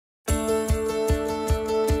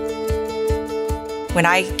When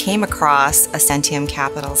I came across Ascentium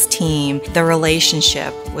Capital's team, the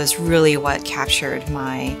relationship was really what captured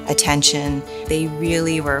my attention. They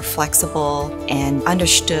really were flexible and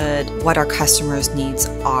understood what our customers' needs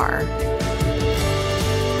are.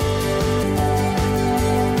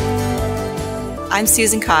 I'm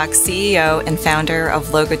Susan Cox, CEO and founder of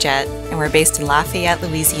LogoJET, and we're based in Lafayette,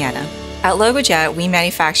 Louisiana. At LogoJET, we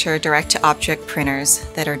manufacture direct-to-object printers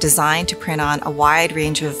that are designed to print on a wide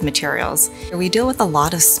range of materials. We deal with a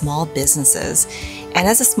lot of small businesses, and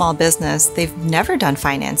as a small business, they've never done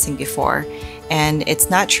financing before. And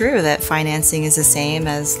it's not true that financing is the same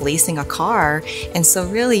as leasing a car, and so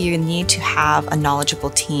really you need to have a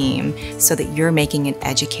knowledgeable team so that you're making an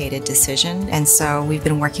educated decision. And so we've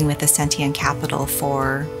been working with Ascentium Capital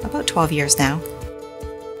for about 12 years now.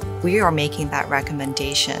 We are making that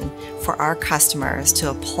recommendation for our customers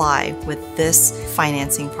to apply with this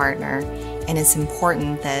financing partner, and it's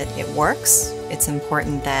important that it works. It's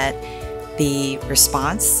important that the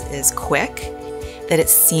response is quick, that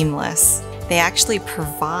it's seamless. They actually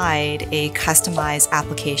provide a customized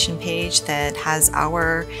application page that has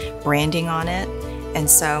our branding on it, and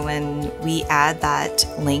so when we add that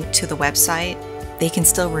link to the website, they can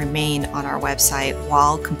still remain on our website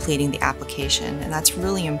while completing the application, and that's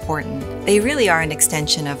really important. They really are an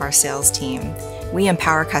extension of our sales team. We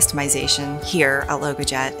empower customization here at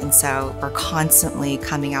LogoJET, and so we're constantly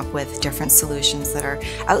coming up with different solutions that are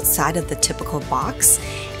outside of the typical box,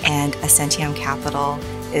 and Ascentium Capital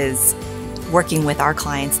is working with our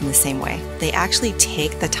clients in the same way. They actually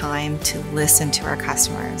take the time to listen to our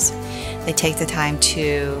customers. They take the time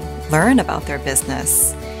to learn about their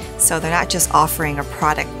business. So they're not just offering a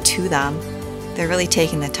product to them, they're really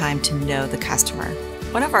taking the time to know the customer.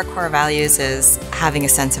 One of our core values is having a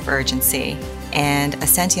sense of urgency, and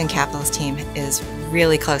Ascentium Capital's team is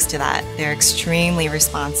really close to that. They're extremely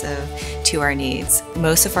responsive to our needs.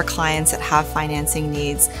 Most of our clients that have financing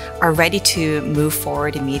needs are ready to move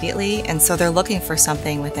forward immediately, and so they're looking for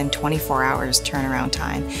something within 24 hours turnaround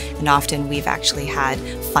time. And often we've actually had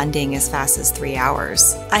funding as fast as 3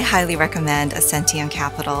 hours. I highly recommend Ascentium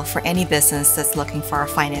Capital for any business that's looking for a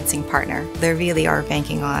financing partner. They really are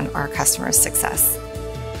banking on our customers' success.